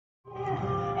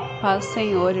Paz do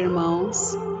Senhor,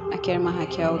 irmãos. Aqui é a irmã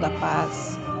Raquel da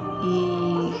Paz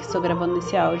e estou gravando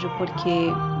esse áudio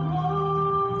porque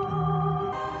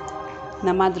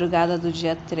na madrugada do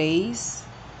dia 3,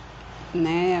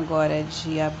 agora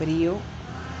de abril,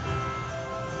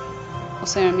 o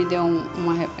Senhor me deu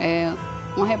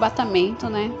um arrebatamento,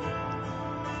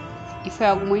 e foi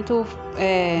algo muito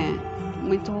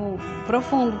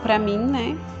profundo para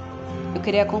mim, Eu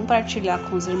queria compartilhar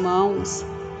com os irmãos,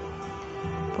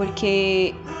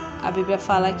 porque a Bíblia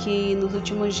fala que nos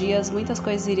últimos dias muitas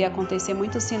coisas iriam acontecer,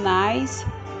 muitos sinais,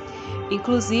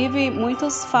 inclusive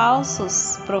muitos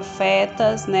falsos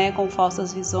profetas, com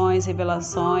falsas visões,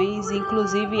 revelações,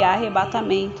 inclusive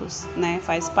arrebatamentos,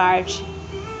 faz parte.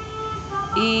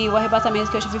 E o arrebatamento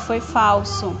que eu tive foi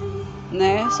falso,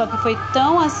 Só que foi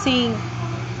tão assim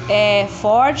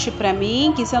forte para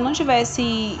mim que se eu não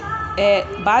tivesse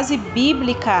base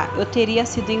bíblica, eu teria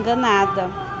sido enganada.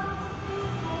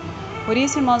 Por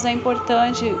isso, irmãos, é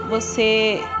importante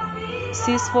você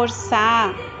se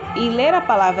esforçar em ler a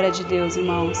palavra de Deus,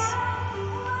 irmãos.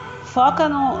 Foca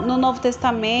no Novo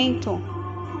Testamento,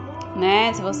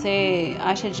 Se você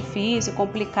acha difícil,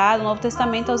 complicado, o Novo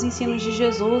Testamento é os ensinos de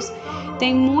Jesus.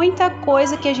 Tem muita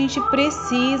coisa que a gente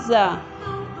precisa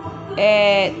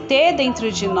ter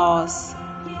dentro de nós,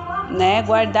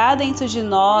 guardar dentro de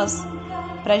nós,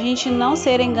 para a gente não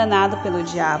ser enganado pelo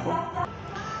diabo.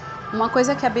 Uma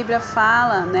coisa que a Bíblia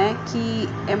fala, que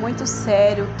é muito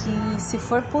sério, que se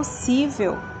for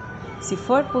possível,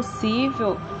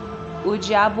 o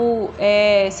diabo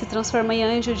se transforma em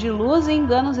anjo de luz e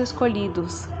engana os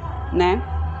escolhidos,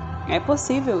 É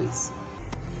possível isso.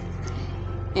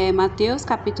 Mateus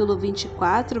capítulo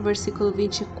 24, versículo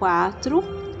 24,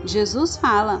 Jesus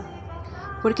fala: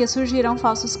 porque surgirão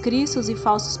falsos cristos e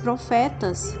falsos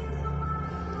profetas,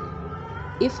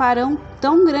 e farão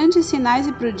tão grandes sinais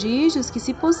e prodígios que,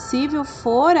 se possível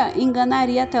fora,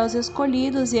 enganaria até os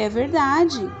escolhidos. E é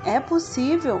verdade, é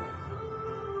possível,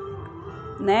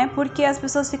 Porque as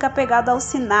pessoas ficam apegadas aos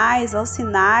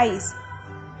sinais,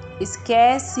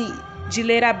 esquece de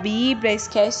ler a Bíblia,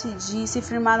 esquece de se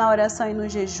firmar na oração e no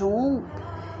jejum,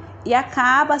 e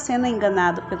acaba sendo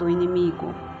enganado pelo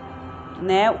inimigo.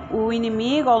 O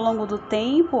inimigo, ao longo do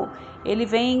tempo, ele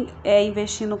vem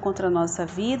investindo contra a nossa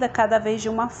vida cada vez de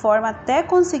uma forma até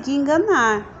conseguir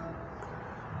enganar.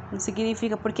 Não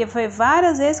significa, porque foi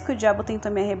várias vezes que o diabo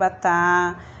tentou me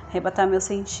arrebatar meu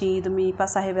sentido, me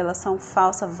passar revelação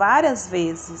falsa várias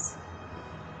vezes,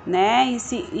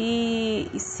 E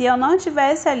se eu não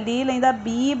estivesse ali lendo a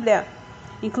Bíblia,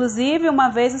 inclusive uma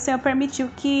vez o Senhor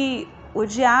permitiu que o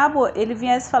diabo ele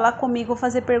viesse falar comigo,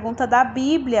 fazer pergunta da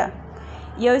Bíblia.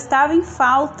 E eu estava em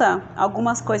falta,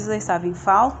 algumas coisas eu estava em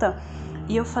falta,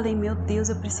 e eu falei, meu Deus,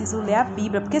 eu preciso ler a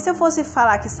Bíblia, porque se eu fosse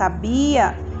falar que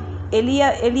sabia, ele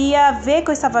ia ver que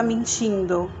eu estava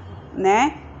mentindo,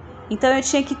 Então eu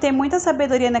tinha que ter muita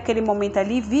sabedoria naquele momento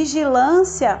ali,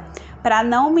 vigilância para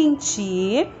não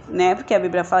mentir, Porque a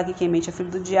Bíblia fala que quem mente é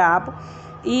filho do diabo,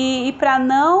 e para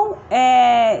não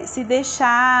se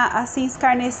deixar assim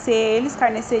ele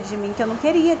escarnecer de mim, que eu não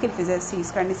queria que ele fizesse isso,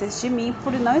 escarnecesse de mim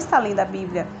por não estar lendo a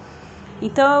Bíblia.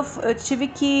 Então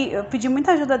eu pedi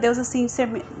muita ajuda a Deus, assim,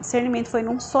 discernimento foi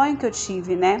num sonho que eu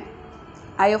tive,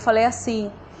 Aí eu falei assim,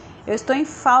 eu estou em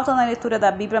falta na leitura da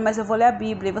Bíblia, mas eu vou ler a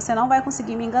Bíblia e você não vai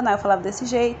conseguir me enganar. Eu falava desse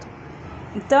jeito.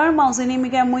 Então, irmãos, o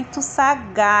inimigo é muito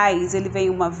sagaz, ele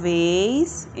vem uma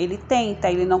vez, ele tenta,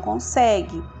 ele não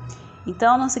consegue.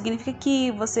 Então não significa que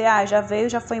você já veio,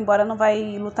 já foi embora, não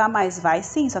vai lutar mais. Vai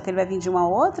sim, só que ele vai vir de uma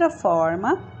outra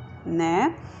forma,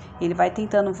 Ele vai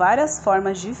tentando várias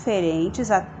formas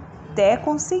diferentes até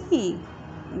conseguir,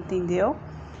 entendeu?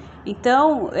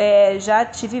 Então já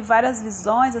tive várias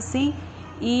visões assim,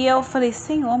 e eu falei,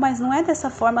 Senhor, mas não é dessa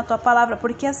forma a tua palavra,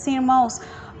 porque assim, irmãos,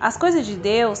 as coisas de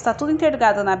Deus está tudo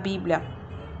interligado na Bíblia.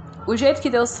 O jeito que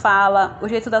Deus fala, o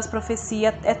jeito das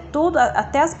profecias, é tudo,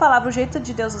 até as palavras, o jeito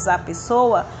de Deus usar a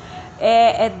pessoa,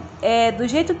 é do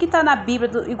jeito que está na Bíblia,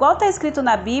 igual está escrito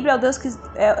na Bíblia,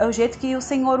 é o jeito que o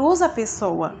Senhor usa a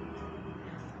pessoa.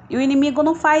 E o inimigo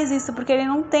não faz isso porque ele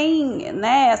não tem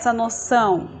essa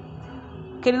noção,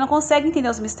 porque ele não consegue entender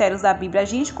os mistérios da Bíblia. A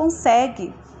gente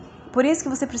consegue, por isso que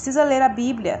você precisa ler a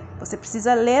Bíblia,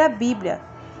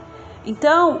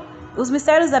 Então, os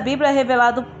mistérios da Bíblia é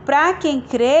revelado para quem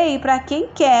crê e para quem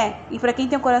quer, e para quem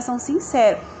tem um coração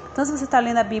sincero. Então, se você está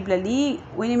lendo a Bíblia ali,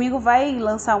 o inimigo vai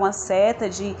lançar uma seta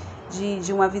de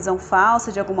uma visão falsa,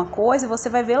 de alguma coisa, e você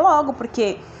vai ver logo,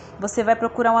 porque você vai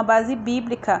procurar uma base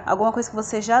bíblica, alguma coisa que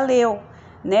você já leu,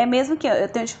 Mesmo que eu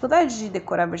tenha dificuldade de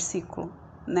decorar versículo,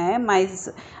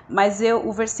 Mas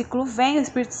o versículo vem, o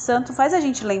Espírito Santo faz a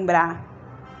gente lembrar,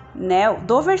 né,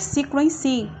 do versículo em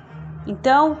si.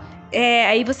 Então,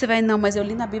 aí você vai, não, mas eu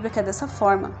li na Bíblia que é dessa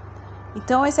forma.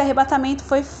 Então, esse arrebatamento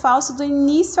foi falso do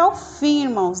início ao fim,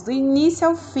 irmãos, do início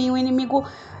ao fim. O inimigo,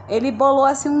 ele bolou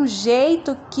assim um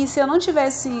jeito que, se eu não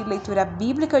tivesse leitura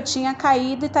bíblica, eu tinha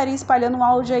caído e estaria espalhando um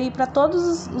áudio aí para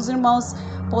todos os irmãos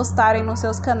postarem nos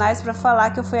seus canais para falar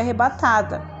que eu fui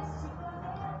arrebatada,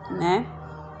 né?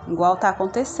 Igual tá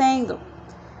acontecendo.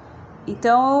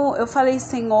 Então eu falei,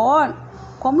 Senhor,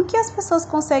 como que as pessoas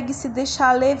conseguem se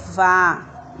deixar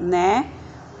levar, né,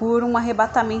 por um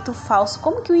arrebatamento falso?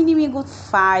 Como que o inimigo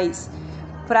faz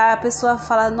para a pessoa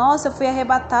falar, nossa, eu fui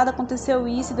arrebatada, aconteceu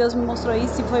isso, Deus me mostrou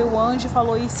isso, e foi o anjo,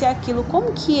 falou isso e aquilo?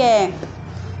 Como que é?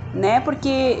 Né?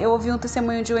 Porque eu ouvi um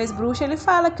testemunho de um ex-bruxo, ele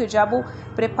fala que o diabo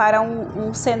prepara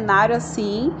um cenário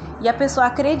assim e a pessoa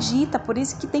acredita. Por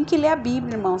isso que tem que ler a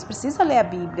Bíblia, irmãos, precisa ler a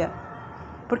Bíblia.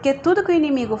 Porque tudo que o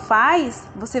inimigo faz,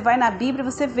 você vai na Bíblia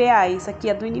e você vê, isso aqui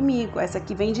é do inimigo, essa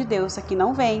aqui vem de Deus, isso aqui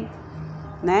não vem,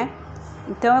 né?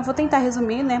 Então eu vou tentar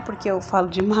resumir, né, porque eu falo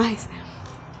demais.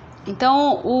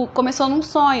 Então, começou num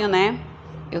sonho, né?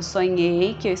 Eu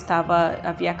sonhei que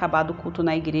havia acabado o culto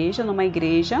na igreja, numa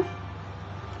igreja,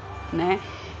 né?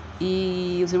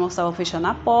 E os irmãos estavam fechando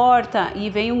a porta e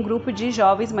veio um grupo de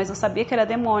jovens, mas eu sabia que era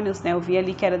demônios, né? Eu vi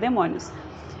ali que era demônios.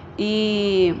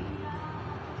 E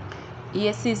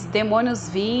esses demônios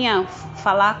vinham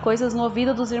falar coisas no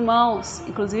ouvido dos irmãos.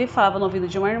 Inclusive falava no ouvido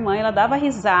de uma irmã, ela dava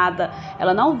risada,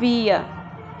 ela não via.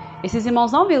 Esses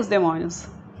irmãos não viam os demônios,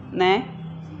 né?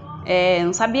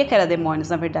 Não sabia que era demônios,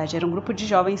 na verdade. Era um grupo de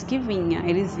jovens que vinha.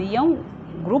 Eles viam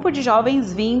um grupo de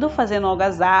jovens vindo, fazendo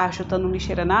algazarra, chutando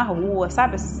lixeira na rua,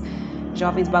 sabe? Esses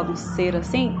jovens bagunceiros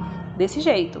assim, desse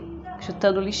jeito.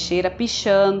 Chutando lixeira,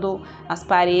 pichando as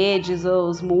paredes,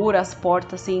 os muros, as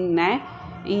portas, assim, né?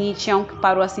 E tinha um que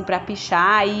parou assim pra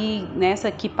pichar, e nessa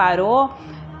que parou,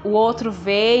 o outro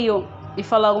veio e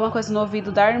falou alguma coisa no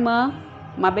ouvido da irmã,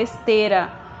 uma besteira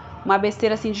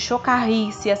assim de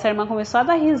chocarrice. Essa irmã começou a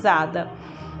dar risada.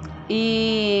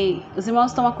 E os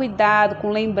irmãos, tomam cuidado com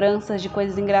lembranças de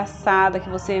coisas engraçadas que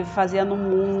você fazia no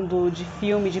mundo, de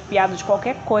filme, de piada, de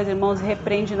qualquer coisa, irmãos,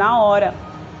 repreende na hora,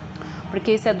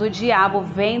 porque isso é do diabo,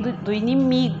 vem do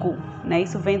inimigo, né?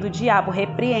 Isso vem do diabo,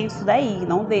 repreende isso daí,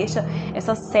 não deixa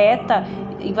essa seta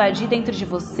invadir dentro de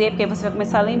você, porque aí você vai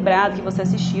começar a lembrar do que você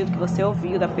assistiu, do que você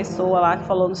ouviu, da pessoa lá que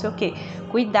falou não sei o que.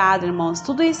 Cuidado, irmãos,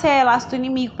 tudo isso é laço do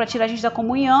inimigo para tirar a gente da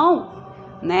comunhão,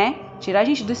 né? Tirar a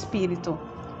gente do espírito.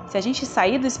 Se a gente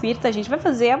sair do espírito, a gente vai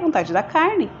fazer a vontade da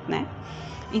carne, né?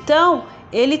 Então,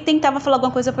 ele tentava falar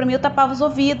alguma coisa para mim, eu tapava os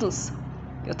ouvidos.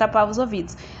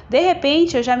 De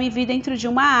repente, eu já me vi dentro de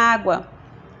uma água.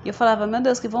 E eu falava, meu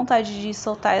Deus, que vontade de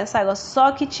soltar essa água.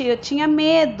 Só que eu tinha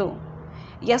medo.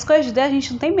 E as coisas de Deus, a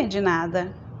gente não tem medo de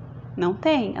nada. Não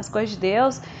tem. As coisas de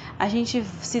Deus, a gente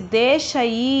se deixa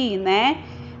ir, né?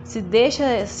 Se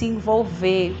deixa se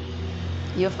envolver.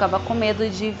 E eu ficava com medo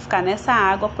de ficar nessa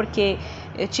água, porque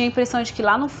eu tinha a impressão de que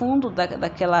lá no fundo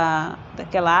daquela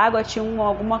água tinha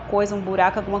alguma coisa, um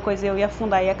buraco, alguma coisa, e eu ia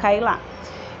afundar, ia cair lá.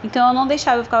 Então eu não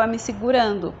deixava, eu ficava me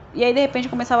segurando. E aí de repente eu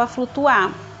começava a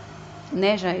flutuar,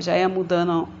 né? Já ia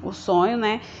mudando o sonho,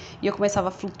 né? E eu começava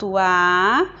a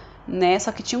flutuar, né?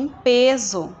 Só que tinha um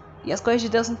peso. E as coisas de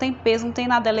Deus não tem peso, não tem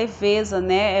nada, é leveza,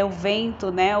 né? É o vento,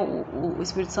 né? O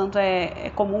Espírito Santo é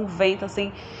como um vento,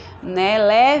 assim, né?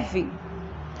 Leve.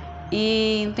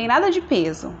 E não tem nada de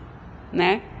peso,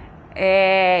 né?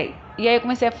 E aí eu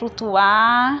comecei a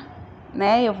flutuar,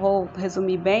 né? Eu vou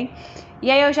resumir bem.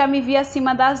 E aí eu já me vi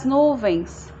acima das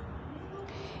nuvens.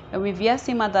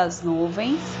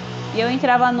 E eu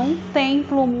entrava num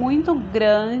templo muito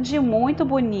grande, muito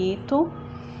bonito,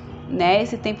 né?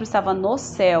 Esse templo estava no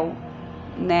céu,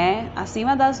 né?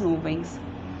 Acima das nuvens.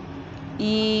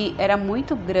 E era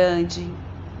muito grande.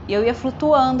 E eu ia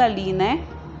flutuando ali, né?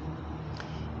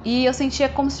 E eu sentia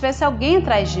como se tivesse alguém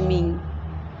atrás de mim.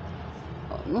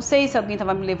 Não sei se alguém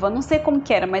estava me levando, não sei como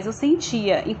que era, mas eu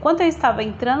sentia. Enquanto eu estava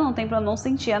entrando no templo, eu não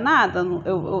sentia nada,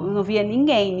 eu não via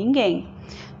ninguém,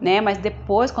 né? Mas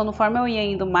depois, conforme eu ia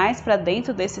indo mais para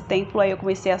dentro desse templo, aí eu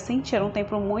comecei a sentir, era um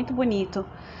templo muito bonito.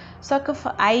 Só que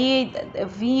aí eu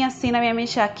vinha assim na minha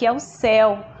mente, aqui é o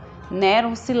céu, né? Era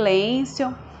um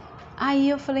silêncio.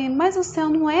 Aí eu falei, mas o céu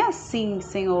não é assim,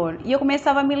 Senhor. E eu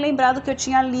começava a me lembrar do que eu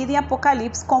tinha lido em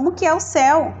Apocalipse, como que é o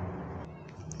céu.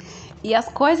 E as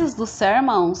coisas do céu,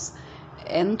 irmãos,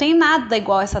 não tem nada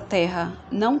igual a essa terra.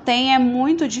 Não tem, é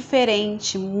muito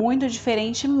diferente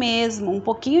mesmo. Um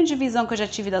pouquinho de visão que eu já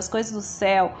tive das coisas do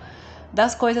céu,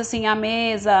 das coisas assim, a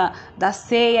mesa, da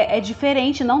ceia, é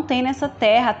diferente, não tem nessa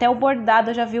terra. Até o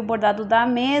bordado, eu já vi o bordado da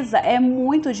mesa, é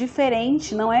muito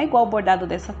diferente, não é igual o bordado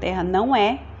dessa terra, não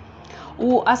é.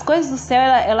 as coisas do céu,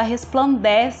 ela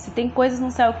resplandece. Tem coisas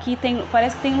no céu que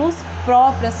parece que tem luz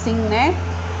própria, assim, né?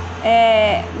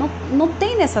 Não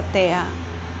tem nessa terra.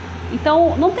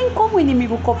 Então, não tem como o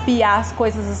inimigo copiar as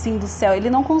coisas assim do céu. Ele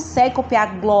não consegue copiar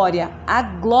a glória. A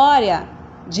glória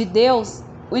de Deus,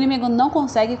 o inimigo não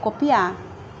consegue copiar,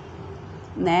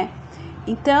 né?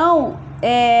 Então,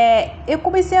 eu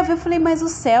comecei a ver, eu falei, mas o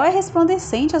céu é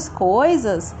resplandecente, as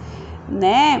coisas,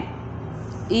 né?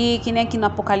 E que nem aqui no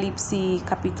Apocalipse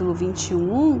capítulo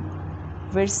 21,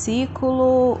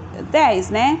 versículo 10,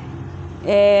 né?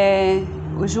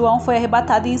 O João foi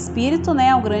arrebatado em espírito, né,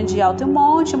 ao grande e alto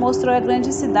monte, mostrou a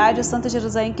grande cidade, a Santa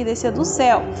Jerusalém que descia do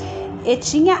céu, e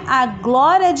tinha a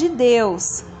glória de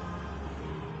Deus.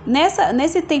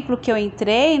 Nesse templo que eu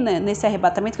entrei, nesse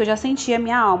arrebatamento, que eu já sentia a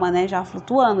minha alma, né, já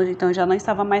flutuando, então eu já não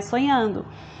estava mais sonhando.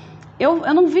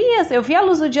 Eu não via, eu via a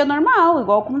luz do dia normal,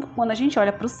 igual quando a gente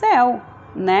olha para o céu,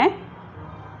 né?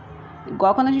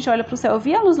 Igual quando a gente olha para o céu, eu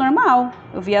via a luz normal,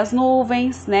 eu via as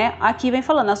nuvens, né? Aqui vem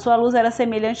falando, a sua luz era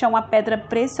semelhante a uma pedra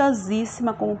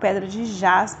preciosíssima, como pedra de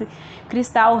jaspe,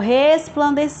 cristal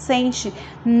resplandecente.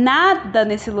 Nada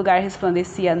nesse lugar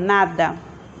resplandecia, nada.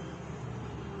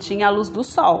 Tinha a luz do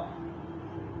sol.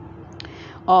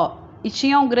 E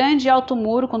tinha um grande e alto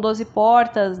muro com 12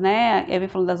 portas, né? Eu vem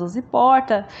falando das 12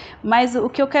 portas, mas o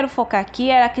que eu quero focar aqui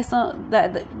é a questão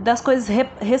das coisas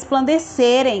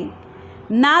resplandecerem.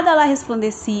 Nada lá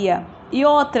resplandecia. E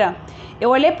outra,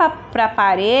 eu olhei para a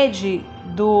parede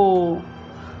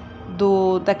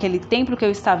daquele templo que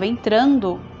eu estava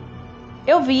entrando,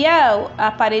 eu via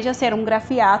a parede assim, era um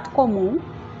grafiato comum,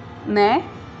 né?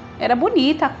 Era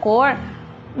bonita a cor,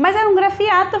 mas era um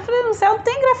grafiato. Eu falei, no céu não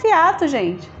tem grafiato,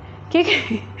 gente.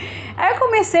 Aí eu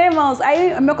comecei, irmãos,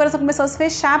 aí meu coração começou a se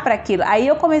fechar para aquilo. Aí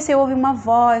eu comecei a ouvir uma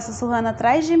voz sussurrando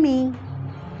atrás de mim.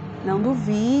 Não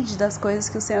duvide das coisas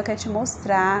que o Senhor quer te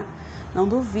mostrar. Não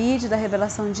duvide da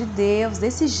revelação de Deus.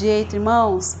 Desse jeito,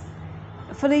 irmãos.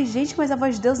 Eu falei, gente, mas a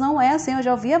voz de Deus não é assim. Eu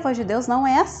já ouvi a voz de Deus, não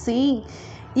é assim.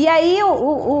 E aí,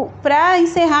 para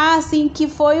encerrar, assim, que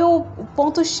foi o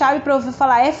ponto-chave para eu ouvir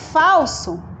falar, é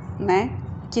falso, né?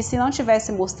 Que se não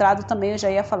tivesse mostrado também, eu já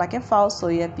ia falar que é falso.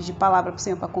 Eu ia pedir palavra para o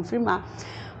Senhor para confirmar.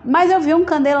 Mas eu vi um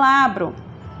candelabro,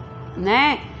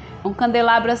 né? Um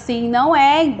candelabro assim, não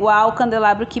é igual o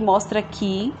candelabro que mostra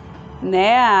aqui,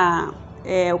 né?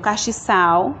 O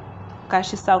castiçal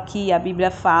que a Bíblia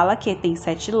fala, que tem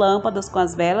 7 lâmpadas com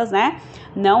as velas, né?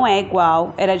 Não é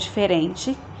igual, era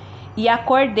diferente. E a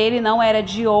cor dele não era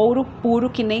de ouro puro,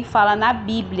 que nem fala na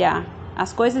Bíblia.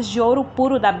 As coisas de ouro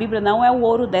puro da Bíblia não é o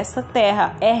ouro dessa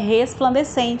terra, é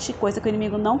resplandecente, coisa que o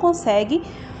inimigo não consegue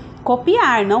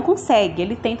copiar, não consegue.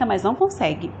 Ele tenta, mas não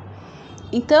consegue.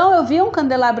 Então eu vi um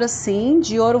candelabro assim,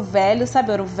 de ouro velho,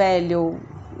 sabe, ouro velho?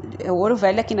 O ouro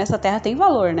velho aqui nessa terra tem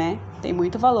valor, né? Tem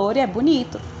muito valor e é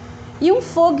bonito. E um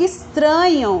fogo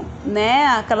estranho, né?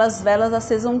 Aquelas velas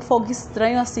acesas, um fogo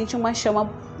estranho assim, tinha uma chama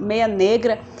meia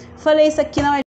negra. Falei, isso aqui não é